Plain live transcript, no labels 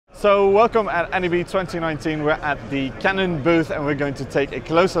So welcome at NAB 2019. We're at the Canon booth and we're going to take a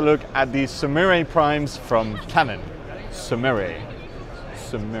closer look at the Sumire Primes from Canon. Sumire.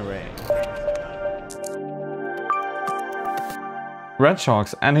 Red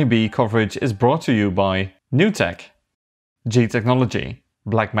Shark's NAB coverage is brought to you by New Tech, G Technology,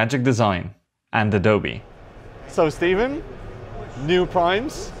 Blackmagic Design and Adobe. So Stephen, new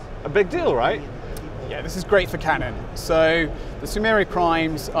Primes, a big deal, right? Yeah, this is great for Canon. So the Sumire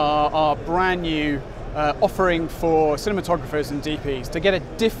Primes are our brand new offering for cinematographers and DPs to get a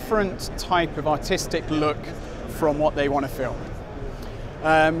different type of artistic look from what they want to film.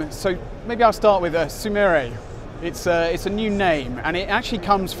 So maybe I'll start with Sumire. It's a new name, and it actually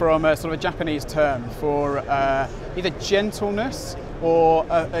comes from a sort of a Japanese term for either gentleness or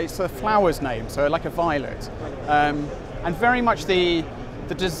it's a flower's name, so like a violet. And very much the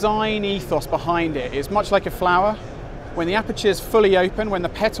design ethos behind it is much like a flower. When the aperture is fully open, when the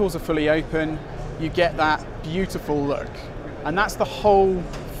petals are fully open, you get that beautiful look. And that's the whole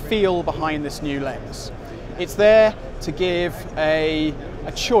feel behind this new lens. It's there to give a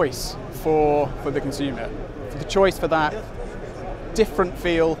choice for the consumer, the choice for that different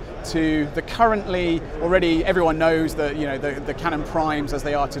feel to the currently already everyone knows that the Canon Primes as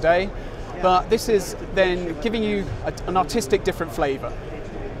they are today, but this is then giving you an artistic different flavour.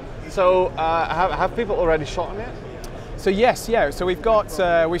 So have people already shot on it? So yes, yeah. So we've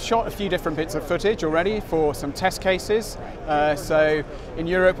shot a few different bits of footage already for some test cases. So in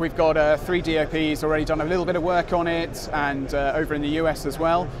Europe we've got 3 DOPs already done a little bit of work on it, and over in the US as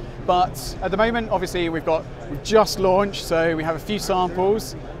well. But at the moment, obviously, we've just launched, so we have a few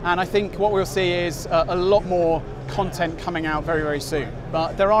samples, and I think what we'll see is a lot more content coming out very, very soon.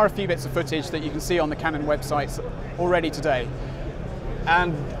 But there are a few bits of footage that you can see on the Canon websites already today.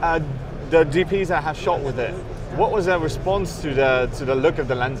 And the DPs that have shot with it, what was their response to the look of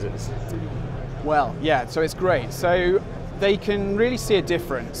the lenses? Well, yeah, so it's great. So they can really see a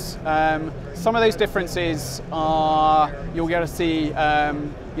difference. Some of those differences are, you'll get to see,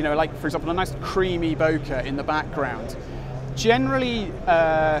 like for example, a nice creamy bokeh in the background. Generally,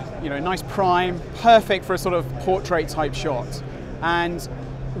 a nice prime, perfect for a sort of portrait type shot. And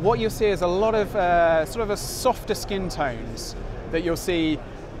what you'll see is a lot of sort of a softer skin tones that you'll see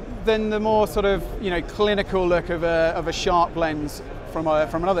than the more sort of clinical look of a sharp lens from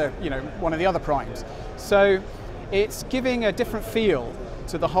another one of the other primes. So it's giving a different feel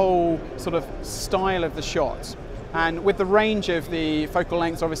to the whole sort of style of the shot, and with the range of the focal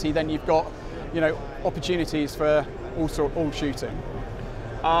lengths, obviously, then you've got opportunities for all shooting.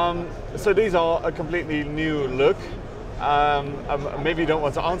 So these are a completely new look. Maybe you don't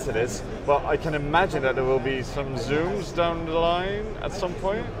want to answer this, but I can imagine that there will be some zooms down the line at some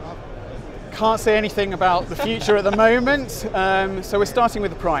point. Can't say anything about the future at the moment. So we're starting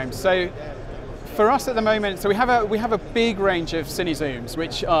with the primes. So for us at the moment, so we have a big range of cine zooms,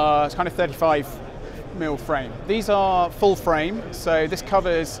 which are kind of 35mm frame. These are full frame, so this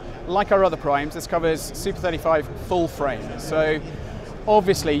covers, like our other primes, this covers Super 35 full frame. So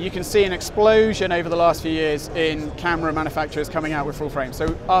obviously, you can see an explosion over the last few years in camera manufacturers coming out with full frame.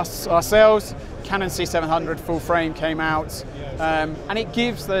 So ourselves, Canon C700 full frame came out, and it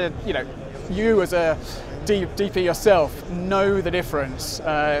gives you as a DP yourself know the difference.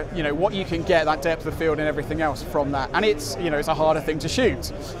 What you can get, that depth of field and everything else from that, and it's it's a harder thing to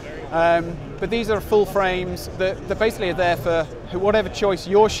shoot. But these are full frames that basically are there for whatever choice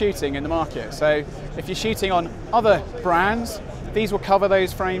you're shooting in the market. So if you're shooting on other brands, these will cover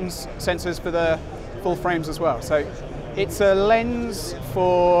those frames, sensors for the full frames as well. So it's a lens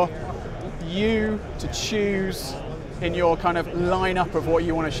for you to choose in your kind of lineup of what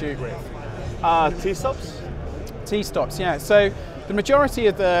you want to shoot with. T-stops? T-stops, yeah. So the majority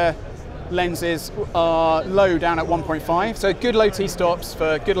of the lenses are low down at 1.5, so good low T-stops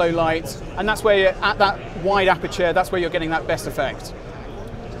for good low light, and that's where you're at that wide aperture, that's where you're getting that best effect.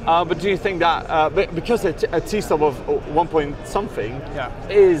 But do you think that, because a T-stop of 1 point something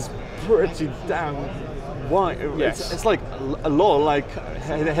is pretty damn wide, yes. It's like a lot like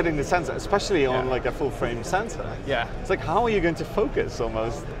hitting the sensor, especially on like a full frame sensor. Yeah. It's like, how are you going to focus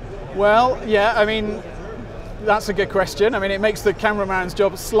almost? Well, yeah, I mean, that's a good question. I mean, it makes the cameraman's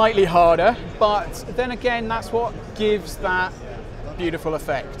job slightly harder, but then again, that's what gives that beautiful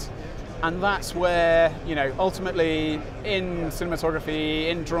effect. And that's where, ultimately in cinematography,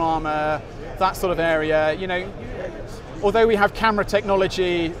 in drama, that sort of area, although we have camera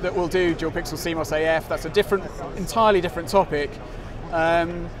technology that will do dual pixel CMOS AF, that's a entirely different topic,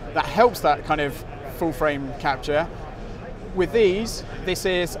 that helps that kind of full frame capture. With these, this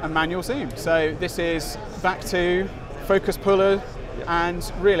is a manual zoom. So this is back to focus puller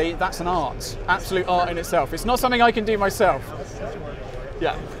And really, that's an art, absolute art in itself. It's not something I can do myself.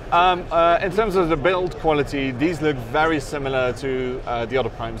 Yeah. In terms of the build quality, these look very similar to the other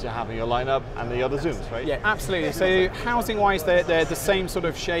primes you have in your lineup and the other zooms, right? Yeah, absolutely. So housing-wise, they're the same sort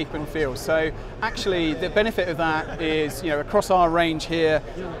of shape and feel. So actually, the benefit of that is, across our range here,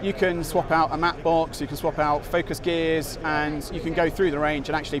 you can swap out a matte box, you can swap out focus gears, and you can go through the range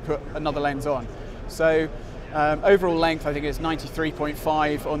and actually put another lens on. So overall length, I think it's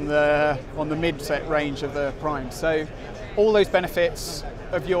 93.5 on the mid-set range of the primes. So all those benefits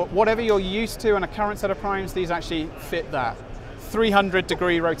of whatever you're used to on a current set of primes, these actually fit that.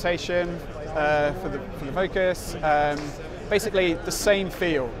 300-degree rotation for the focus. Basically the same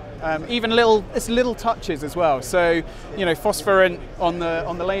feel. Even little touches as well. So phosphorant on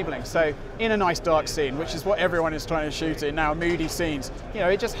the labeling. So in a nice dark scene, which is what everyone is trying to shoot in now, moody scenes.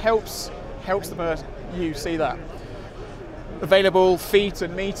 It just helps you see that. Available feet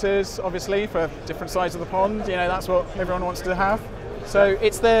and meters, obviously, for different sides of the pond. That's what everyone wants to have. So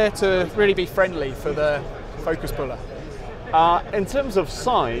it's there to really be friendly for the focus puller. In terms of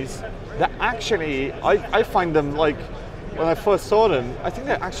size, I find them, like, when I first saw them, I think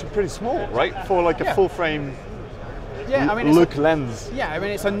they're actually pretty small, right? For like a full frame look lens. Yeah, I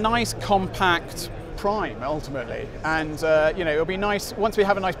mean, it's a nice compact prime ultimately, and it'll be nice once we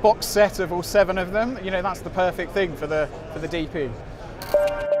have a nice box set of all 7 of them. That's the perfect thing for the DP.